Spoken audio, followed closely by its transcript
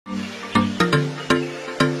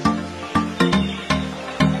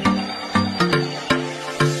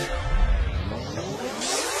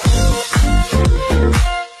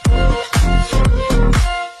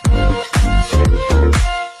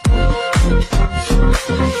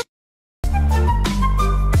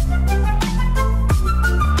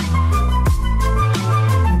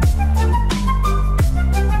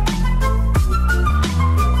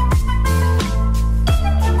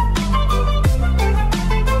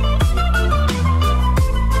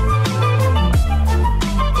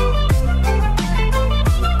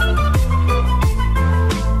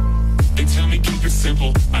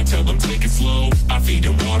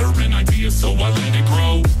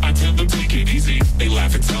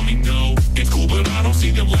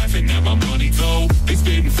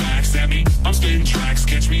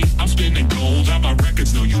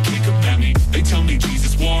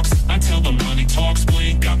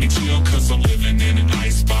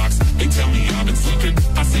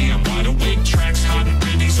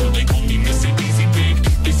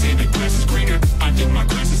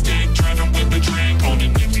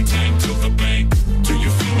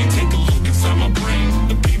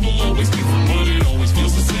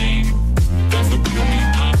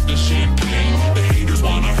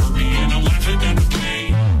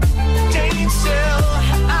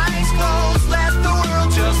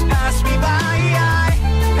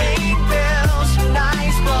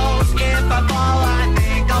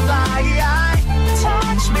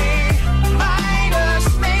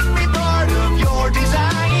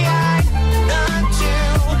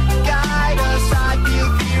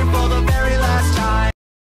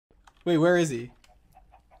Wait, where is he?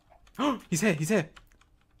 Oh, he's here, he's here.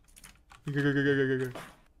 Go.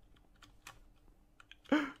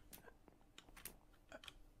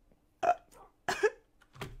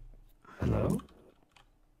 Hello?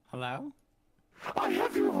 Hello? I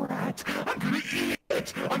have your rat. I'm gonna eat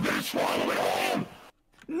it. I'm gonna swallow it all.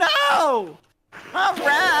 No! A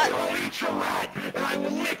rat! I'll eat your rat, and I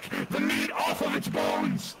will lick the meat off of its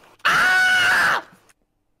bones. Ah!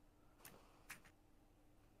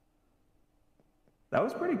 That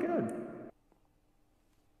was pretty good.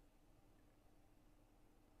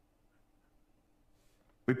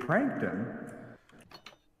 We pranked him.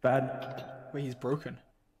 Bad. Wait, he's broken.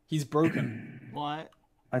 He's broken. What?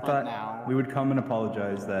 I thought now? we would come and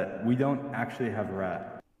apologize that we don't actually have a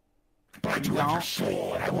rat. But I do have your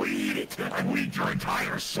soul, and I will eat it. I will eat your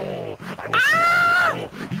entire soul. I will swallow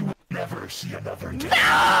it. You will never see another day.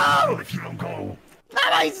 No! If you don't go.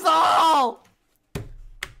 Not my soul!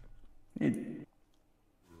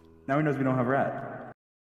 Now he knows we don't have a rat.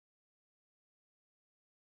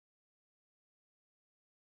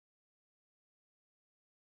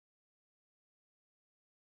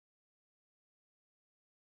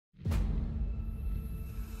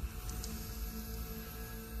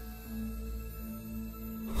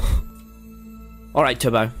 All right,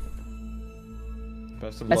 Turbo.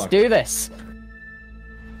 Best of Let's luck. do this.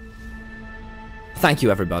 Thank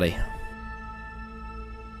you, everybody.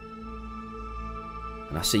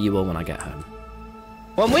 And I'll see you all when I get home.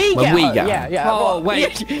 When we When get we home. get Yeah, home. yeah. Oh, well,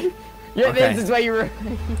 wait. Yeah, Okay. this is where you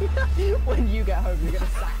when you get home, you're gonna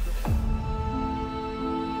sack it.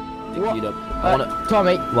 What? I wanna...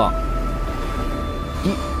 Tommy. What?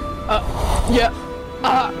 Yeah.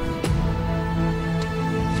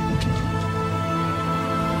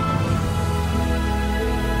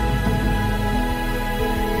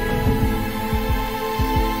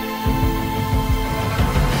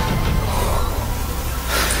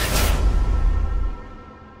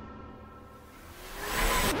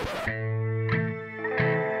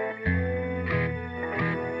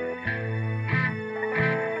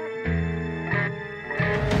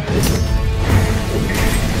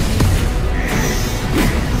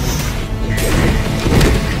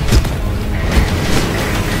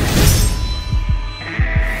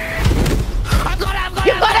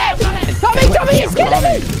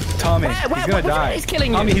 Tommy, he's gonna die. He's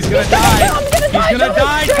killing you. Tommy, he's gonna die. He's gonna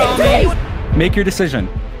die, Tommy. Make your decision.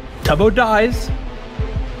 Tubbo dies,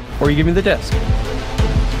 or you give me the disc.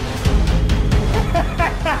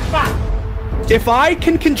 If I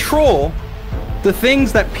can control the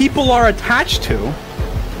things that people are attached to,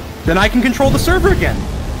 then I can control the server again.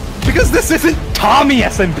 Because this isn't Tommy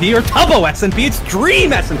SMP or Tubbo SMP, it's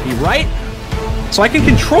Dream SMP, right? So I can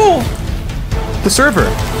control the server.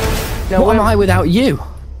 No, what am I without you?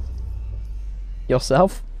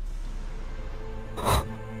 Yourself?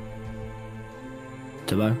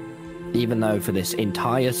 Turbo, even though for this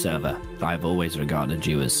entire server, I've always regarded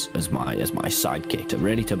you as my sidekick.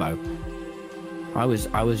 Really, Turbo, I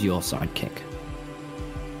was your sidekick.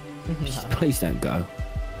 Please don't go.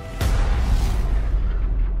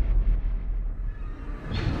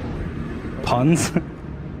 Puns?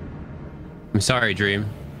 I'm sorry, Dream,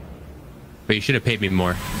 but you should have paid me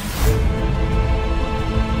more.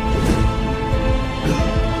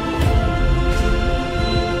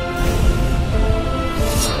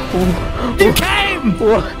 You came!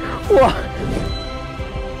 What?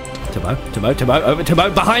 Tabo, over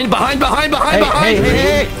Tabo, behind!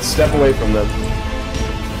 Hey! Step away from them.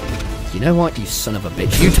 You know what, you son of a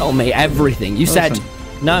bitch? You told me everything. You said... Listen.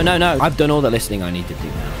 No. I've done all the listening I need to do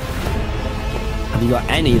now. Have you got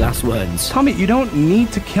any last words? Tommy, you don't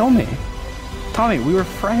need to kill me. Tommy, we were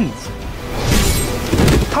friends.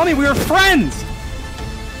 Tommy, we were friends!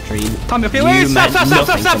 Dream. Tommy, okay, You wait, meant nothing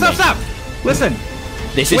to me. stop! Listen,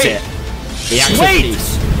 This is Wait. it. The acts Wait. of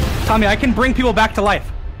peace. Tommy, I can bring people back to life.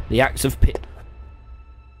 The acts of peace.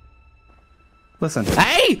 Listen.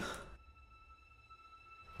 Hey!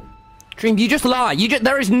 Dream, you just lie.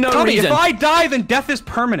 There is no Tommy, reason. if I die, then death is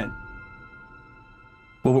permanent.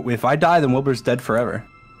 Well, if I die, then Wilbur's dead forever.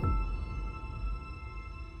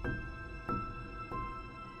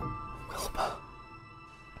 Wilbur.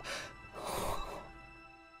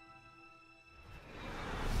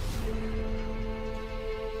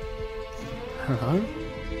 Hello?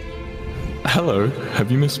 Hello,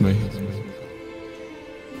 have you missed me?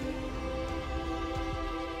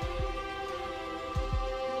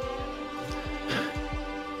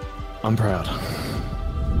 I'm proud.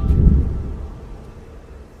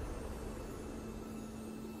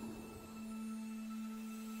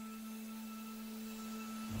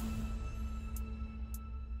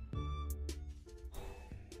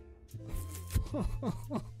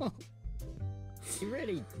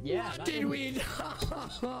 Really? Yeah. What did we do?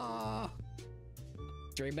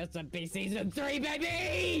 Dream SMP Season 3,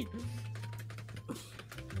 baby!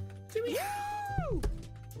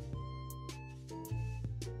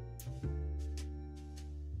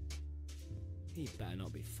 He better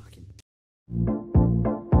not be fucking...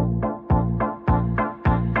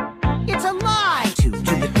 It's a lie! 2 to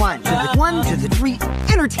the 1 to the 1 to the 3.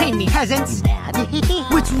 Entertain me, peasants! Mad?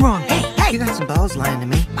 What's wrong? Hey! You got some balls lying to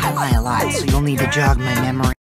me. I lie a lot, so you'll need to jog my memory.